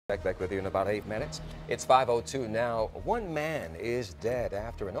Back with you in about 8 minutes. It's 5:02 now. One man is dead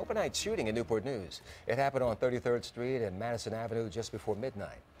after an overnight shooting in Newport News. It happened on 33rd Street and Madison Avenue just before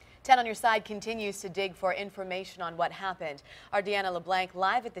midnight. 10 on your side continues to dig for information on what happened. Our Deanna LeBlanc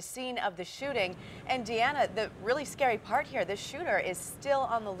live at the scene of the shooting. And Deanna, the really scary part here, this shooter is still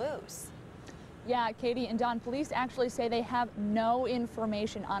on the loose. Yeah, Katie and Don, police actually say they have no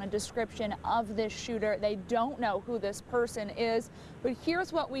information on a description of this shooter. They don't know who this person is, but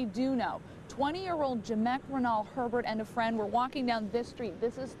here's what we do know. 20-year-old Jamek Renal Herbert and a friend were walking down this street.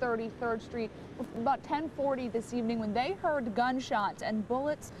 This is 33rd Street, about 10:40 this evening when they heard gunshots and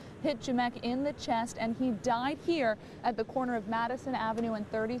bullets hit Jamek in the chest, and he died here at the corner of Madison Avenue and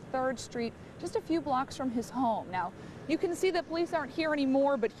 33rd Street, just a few blocks from his home. Now, you can see that police aren't here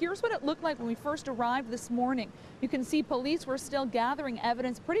anymore, but here's what it looked like when we first arrived this morning. You can see police were still gathering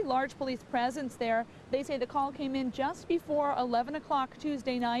evidence, pretty large police presence there. They say the call came in just before 11 o'clock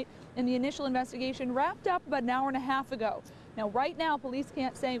Tuesday night, and the initial investigation wrapped up about an hour and a half ago. Now, right now, police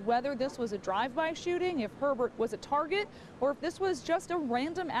can't say whether this was a drive-by shooting, if Herbert was a target, or if this was just a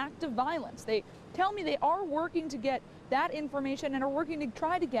random act of violence. They tell me they are working to get that information and are working to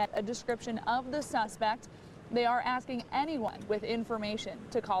try to get a description of the suspect. They are asking anyone with information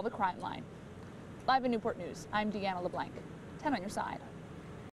to call the crime line. Live in Newport News, I'm Deanna LeBlanc. 10 on your side.